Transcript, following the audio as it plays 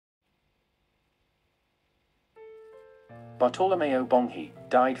Bartolomeo Bonghi,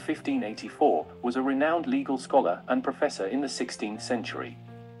 died 1584, was a renowned legal scholar and professor in the 16th century.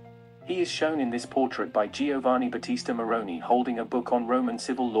 He is shown in this portrait by Giovanni Battista Moroni holding a book on Roman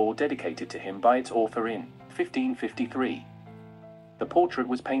civil law dedicated to him by its author in 1553. The portrait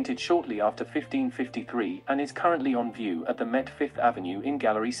was painted shortly after 1553 and is currently on view at the Met Fifth Avenue in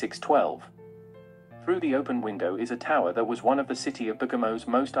Gallery 612. Through the open window is a tower that was one of the city of Bergamo's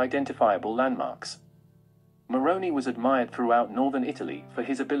most identifiable landmarks. Moroni was admired throughout northern Italy for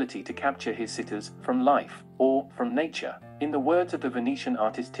his ability to capture his sitters from life, or from nature, in the words of the Venetian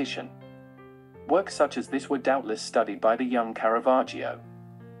artist Titian. Works such as this were doubtless studied by the young Caravaggio.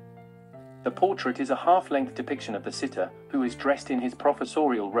 The portrait is a half-length depiction of the sitter, who is dressed in his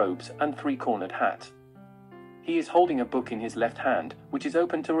professorial robes and three-cornered hat. He is holding a book in his left hand, which is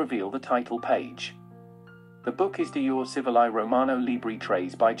open to reveal the title page. The book is De Jure Civili Romano Libri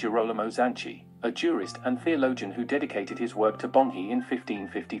Tres by Girolamo Zanchi, a jurist and theologian who dedicated his work to Bonghi in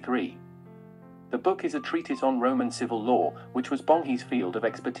 1553. The book is a treatise on Roman civil law, which was Bonghi's field of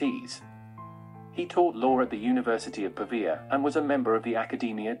expertise. He taught law at the University of Pavia and was a member of the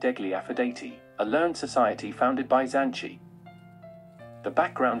Accademia degli Affidati, a learned society founded by Zanchi. The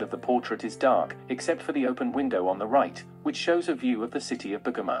background of the portrait is dark, except for the open window on the right, which shows a view of the city of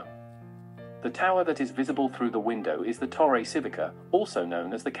Bergamo. The tower that is visible through the window is the Torre Civica, also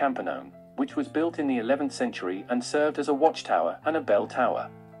known as the Campanone, which was built in the 11th century and served as a watchtower and a bell tower.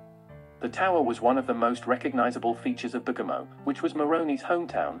 The tower was one of the most recognizable features of Bergamo, which was Moroni's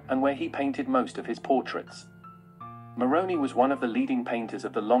hometown and where he painted most of his portraits. Moroni was one of the leading painters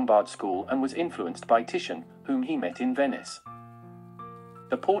of the Lombard school and was influenced by Titian, whom he met in Venice.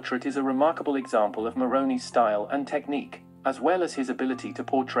 The portrait is a remarkable example of Moroni's style and technique, as well as his ability to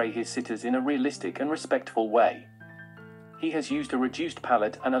portray his sitters in a realistic and respectful way. He has used a reduced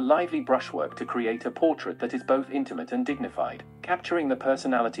palette and a lively brushwork to create a portrait that is both intimate and dignified, capturing the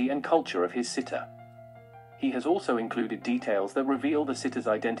personality and culture of his sitter. He has also included details that reveal the sitter's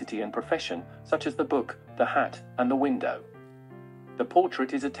identity and profession, such as the book, the hat, and the window. The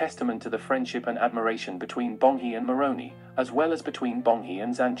portrait is a testament to the friendship and admiration between Bonghi and Moroni, as well as between Bonghi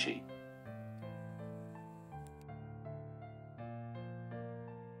and Zanchi.